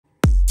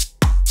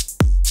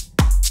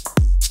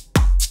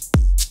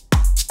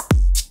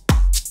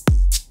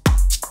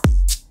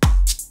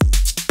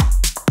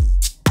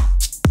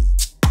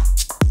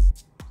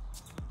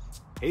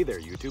Hey there,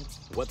 YouTube.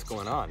 What's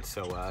going on?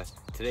 So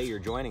today you're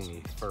joining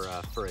me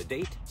for a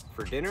date,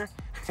 for dinner.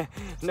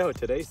 No,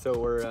 today.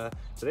 So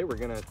today we're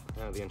gonna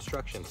the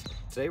instructions.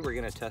 Today we're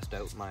gonna test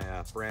out my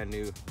brand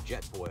new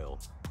JetBoil,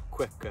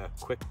 quick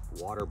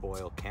water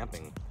boil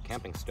camping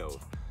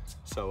stove.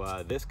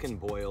 So this can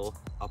boil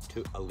up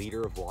to a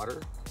liter of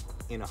water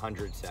in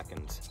 100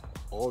 seconds.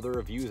 All the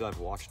reviews I've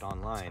watched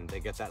online, they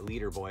get that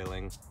liter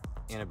boiling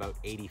in about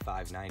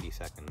 85-90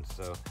 seconds.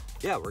 So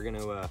yeah, we're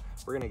gonna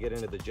get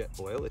into the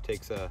JetBoil. It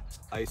takes a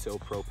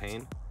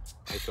isopropane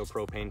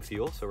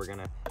fuel, so we're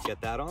gonna get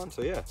that on.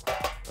 So yeah,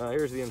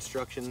 here's the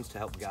instructions to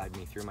help guide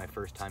me through my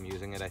first time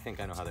using it. I think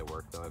I know how they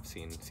work though. I've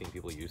seen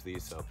people use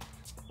these. So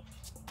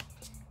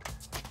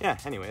yeah,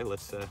 anyway,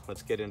 let's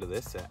get into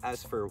this.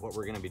 As for what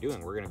we're gonna be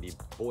doing, we're gonna be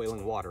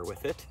boiling water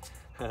with it,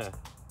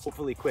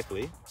 hopefully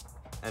quickly.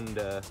 And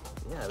yeah,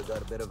 we've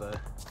got a bit of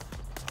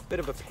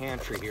a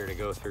pantry here to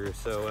go through.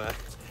 So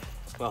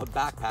well,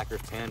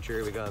 backpacker's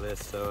pantry, we got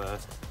this. So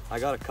I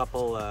got a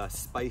couple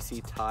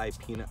spicy Thai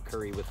peanut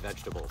curry with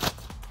vegetables.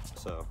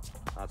 So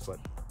that's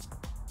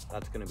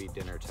gonna be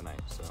dinner tonight.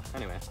 So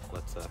anyway,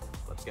 let's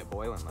get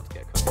boiling, let's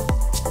get cooking.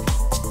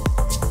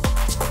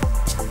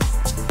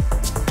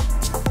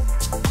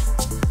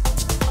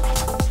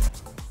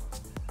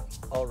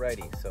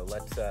 Alrighty, so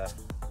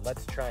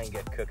let's try and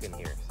get cooking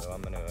here. So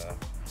I'm gonna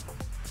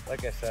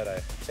like I said, I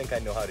think I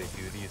know how to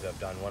do these. I've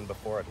done one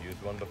before, I've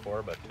used one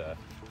before, but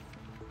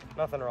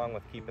nothing wrong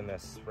with keeping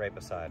this right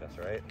beside us,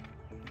 right?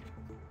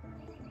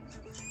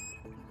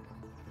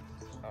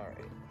 All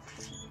right.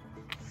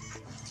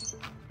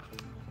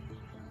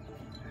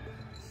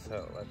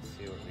 So let's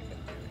see what we can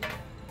do here.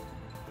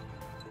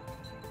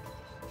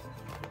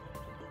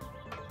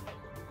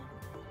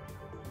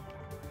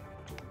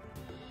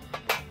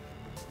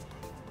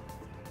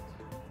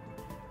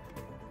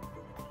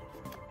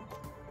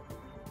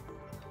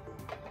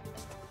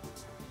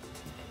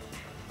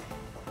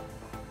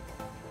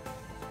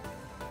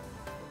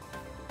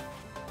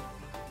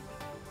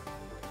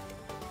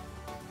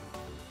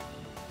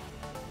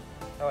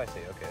 Oh, I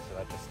see. Okay, so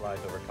that just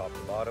slides over top to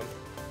bottom.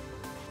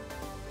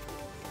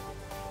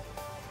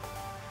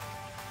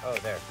 Oh,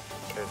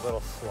 there's little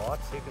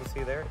slots you can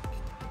see there.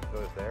 It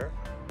goes there.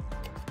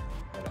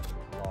 And it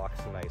locks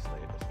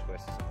nicely. It just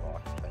twists and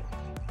locks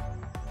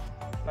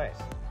tight.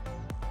 Nice.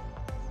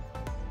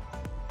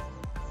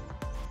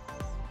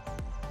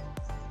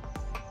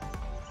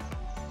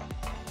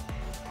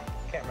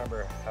 Can't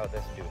remember how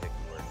this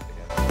doohickey works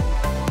again.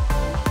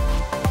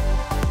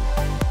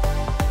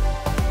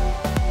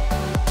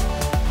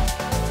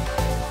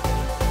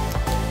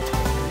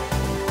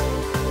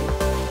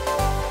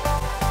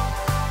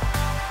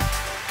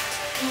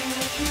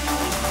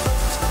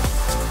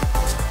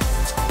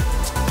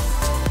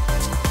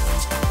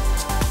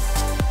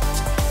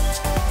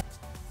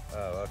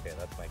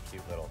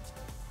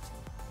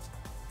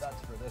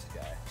 That's for this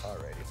guy.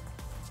 Alrighty.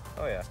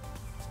 Oh yeah.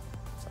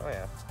 Oh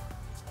yeah.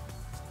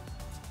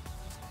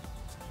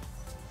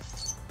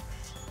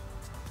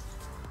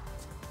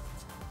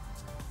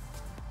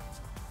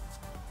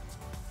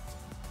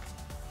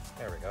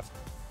 There we go.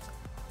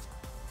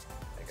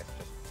 I guess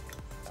just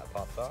that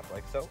pops off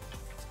like so.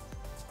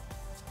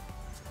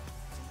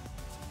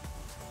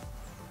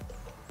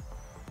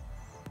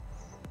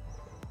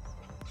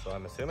 So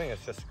I'm assuming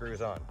it's just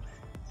screws on.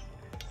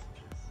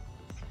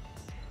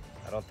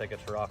 I don't think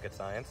it's rocket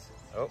science.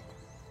 Oh,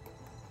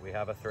 we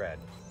have a thread.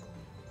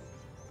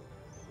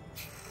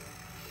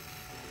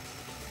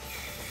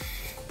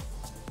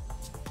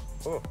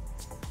 Oh,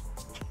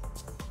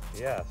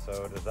 yeah,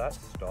 so does that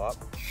stop?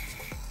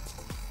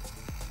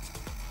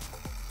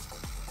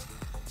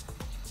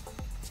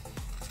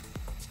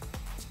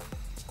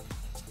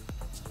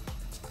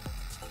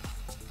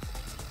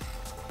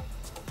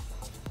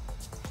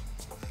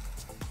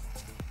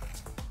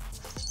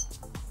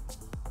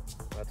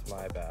 That's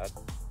my bad.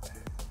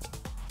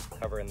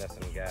 Covering this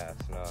in gas.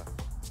 No,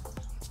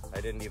 I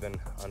didn't even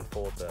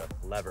unfold the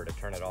lever to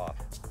turn it off.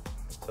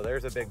 So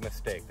there's a big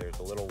mistake. There's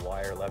a little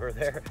wire lever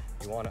there.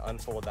 You want to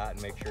unfold that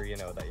and make sure you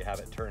know that you have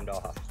it turned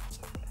off.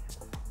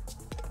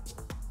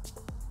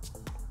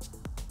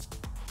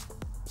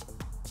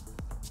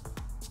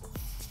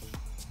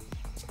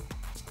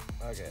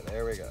 Okay,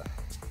 there we go.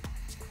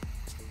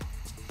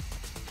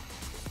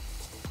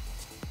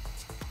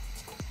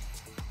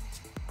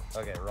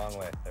 Okay, wrong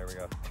way. There we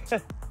go.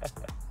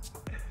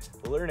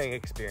 Learning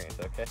experience,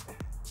 okay?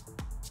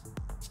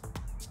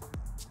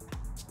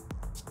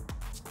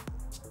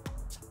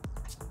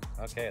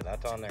 Okay,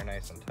 that's on there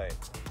nice and tight.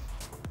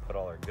 Put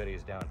all our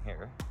goodies down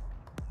here.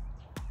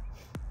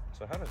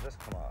 So how does this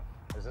come off?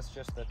 Is this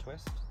just the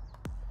twist?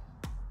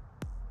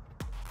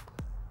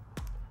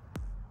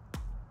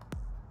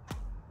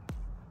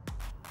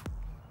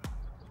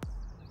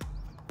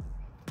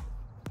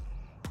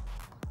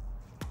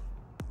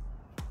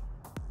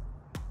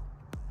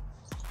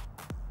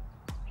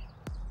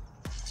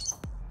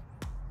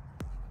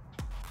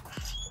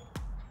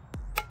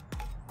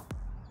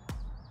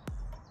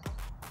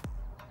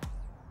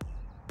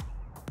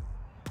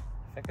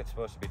 I think it's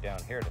supposed to be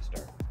down here to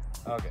start.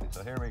 Okay,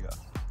 so here we go.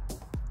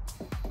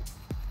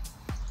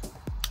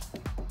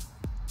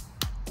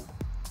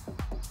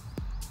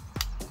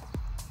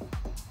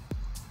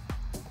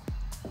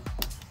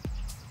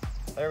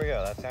 There we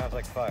go, that sounds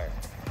like fire.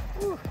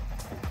 Whew.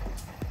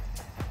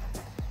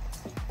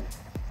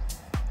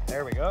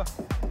 There we go.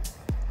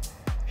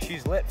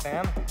 She's lit,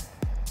 fam.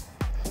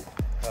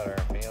 Got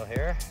our meal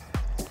here.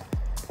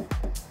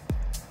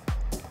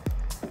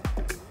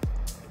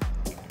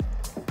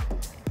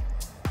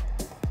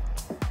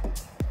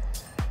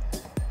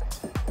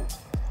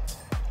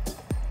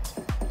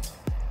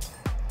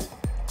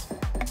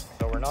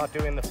 So we're not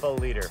doing the full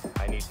liter.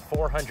 I need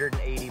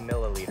 480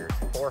 milliliters,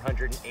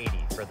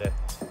 480 for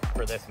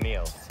this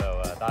meal.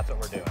 So that's what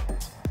we're doing.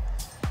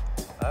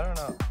 I don't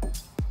know.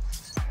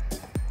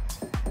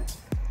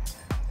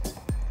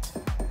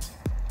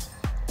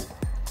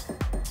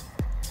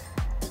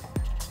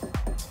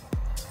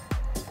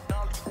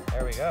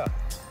 There we go.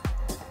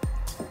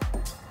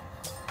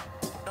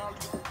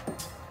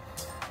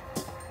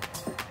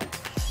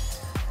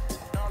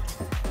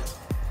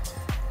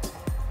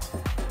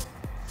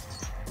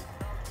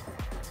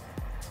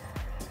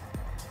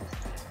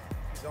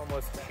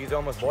 She's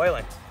almost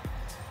boiling.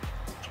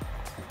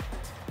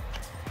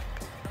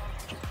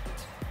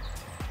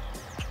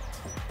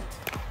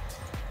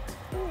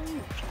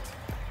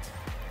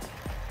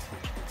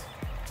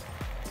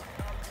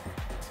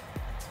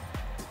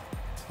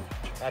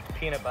 That's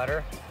peanut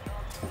butter.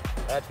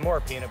 That's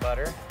more peanut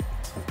butter.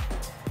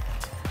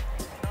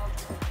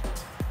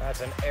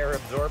 That's an air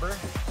absorber.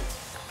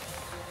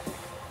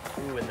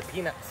 Ooh, and the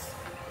peanuts.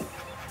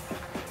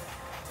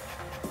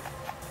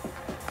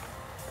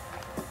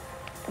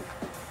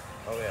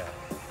 Oh yeah.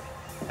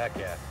 Heck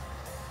yeah.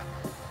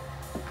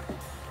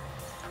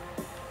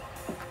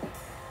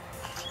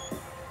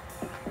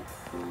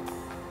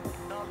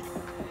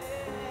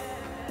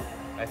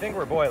 I think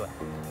we're boiling.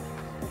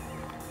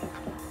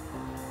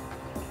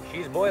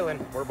 She's boiling.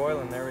 We're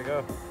boiling. There we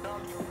go.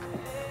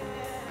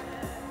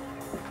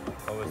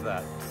 What was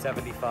that?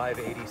 75,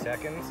 80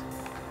 seconds?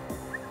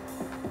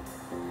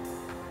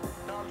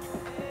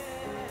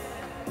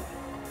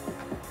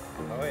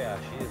 Oh yeah,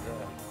 she's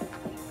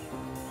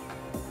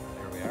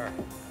there we are.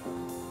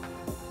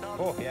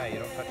 Oh yeah, you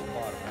don't touch the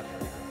bottom, that's for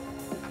sure.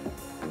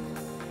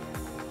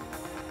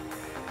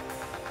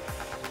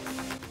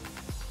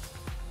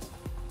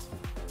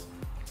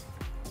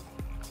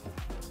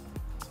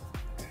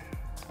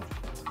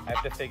 I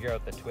have to figure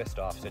out the twist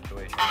off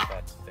situation with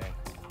that thing.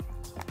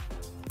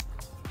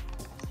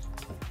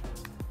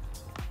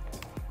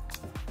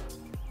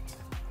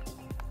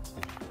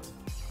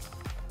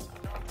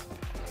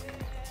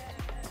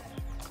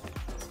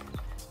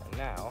 And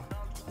now,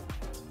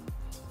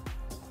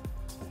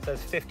 it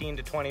says 15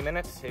 to 20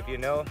 minutes. If you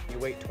know, you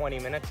wait 20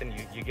 minutes and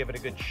you give it a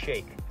good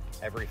shake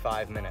every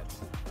 5 minutes.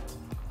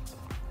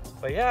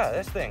 But yeah,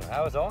 this thing,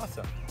 that was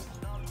awesome.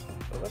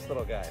 So this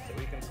little guy, so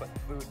we can put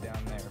food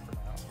down there for now.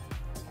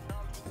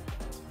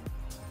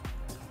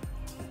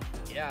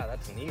 Yeah,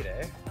 that's neat,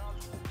 eh?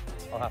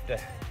 I'll have to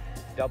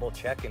double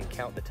check and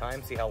count the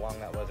time, see how long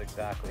that was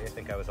exactly. I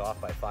think I was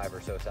off by 5 or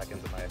so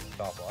seconds of my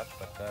stopwatch,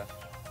 but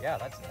yeah,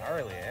 that's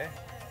gnarly, eh?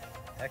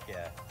 Heck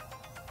yeah.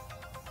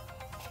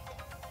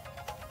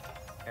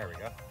 There we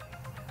go.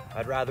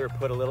 I'd rather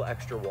put a little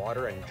extra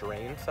water and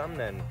drain some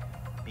than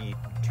be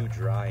too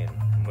dry and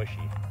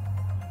mushy.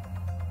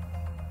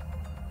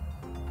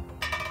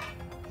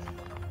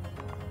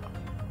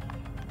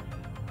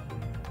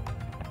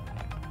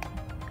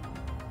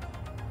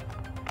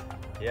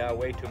 Yeah,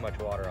 way too much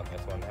water on this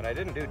one. And I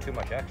didn't do too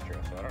much extra,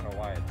 so I don't know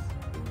why it's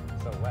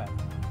so wet.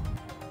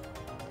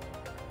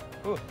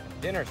 Ooh,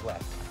 dinner's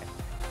left.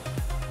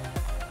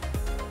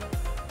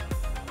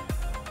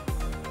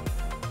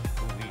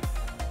 Ooh-wee.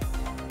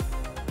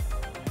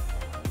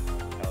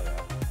 Hell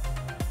yeah.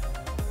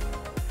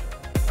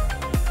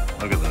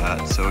 Look at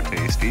that, so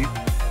tasty.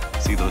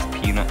 See those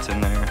peanuts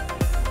in there?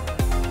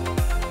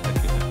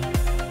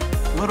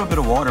 A little bit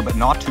of water, but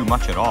not too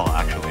much at all,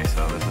 actually,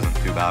 so this isn't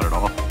too bad at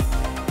all.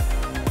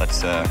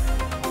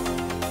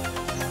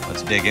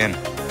 Let's dig in.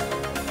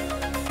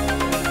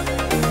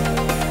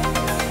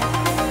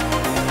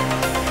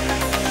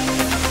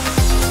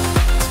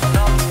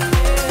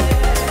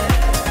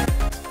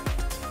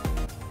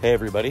 Hey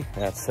everybody,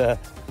 that's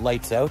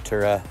lights out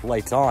or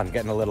lights on,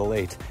 getting a little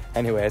late.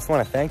 Anyway, I just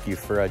want to thank you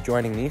for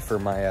joining me for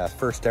my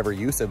first ever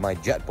use of my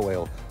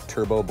JetBoil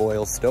Turbo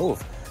Boil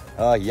stove.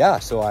 Yeah,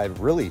 so I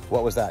really,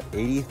 what was that,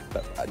 80,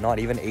 not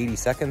even 80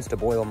 seconds to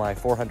boil my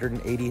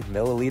 480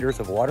 milliliters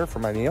of water for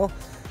my meal.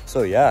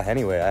 So yeah,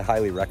 anyway, I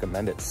highly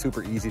recommend it.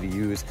 Super easy to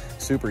use,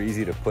 super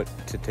easy to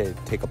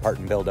take apart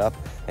and build up,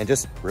 and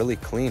just really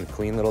clean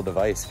little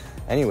device.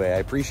 Anyway, I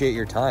appreciate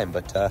your time,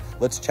 but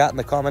let's chat in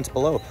the comments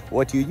below.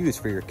 What do you use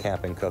for your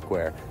camping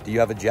cookware? Do you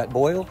have a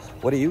JetBoil?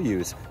 What do you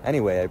use?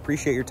 Anyway, I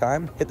appreciate your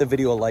time. Hit the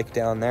video a like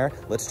down there.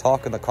 Let's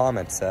talk in the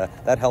comments.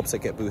 That helps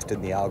it get boosted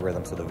in the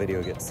algorithm so the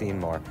video gets seen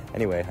more.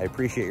 Anyway, I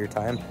appreciate your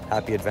time.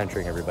 Happy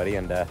adventuring, everybody,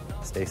 and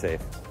stay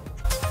safe.